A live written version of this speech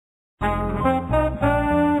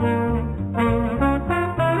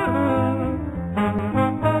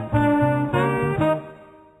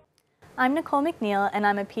I'm Nicole McNeil, and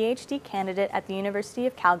I'm a PhD candidate at the University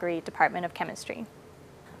of Calgary, Department of Chemistry.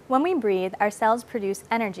 When we breathe, our cells produce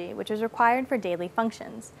energy, which is required for daily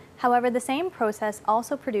functions. However, the same process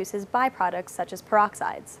also produces byproducts such as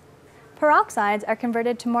peroxides. Peroxides are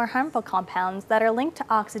converted to more harmful compounds that are linked to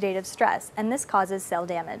oxidative stress, and this causes cell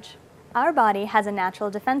damage. Our body has a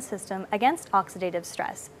natural defense system against oxidative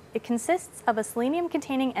stress. It consists of a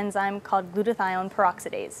selenium-containing enzyme called glutathione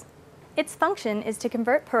peroxidase. Its function is to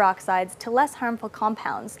convert peroxides to less harmful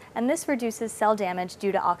compounds, and this reduces cell damage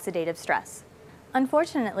due to oxidative stress.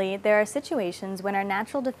 Unfortunately, there are situations when our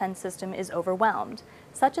natural defense system is overwhelmed,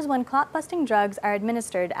 such as when clot-busting drugs are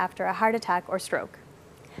administered after a heart attack or stroke.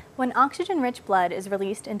 When oxygen-rich blood is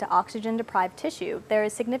released into oxygen-deprived tissue, there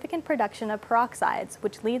is significant production of peroxides,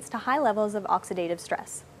 which leads to high levels of oxidative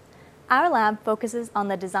stress. Our lab focuses on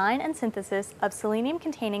the design and synthesis of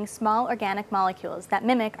selenium-containing small organic molecules that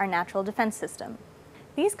mimic our natural defense system.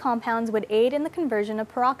 These compounds would aid in the conversion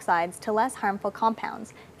of peroxides to less harmful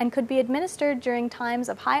compounds and could be administered during times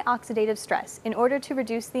of high oxidative stress in order to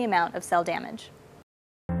reduce the amount of cell damage.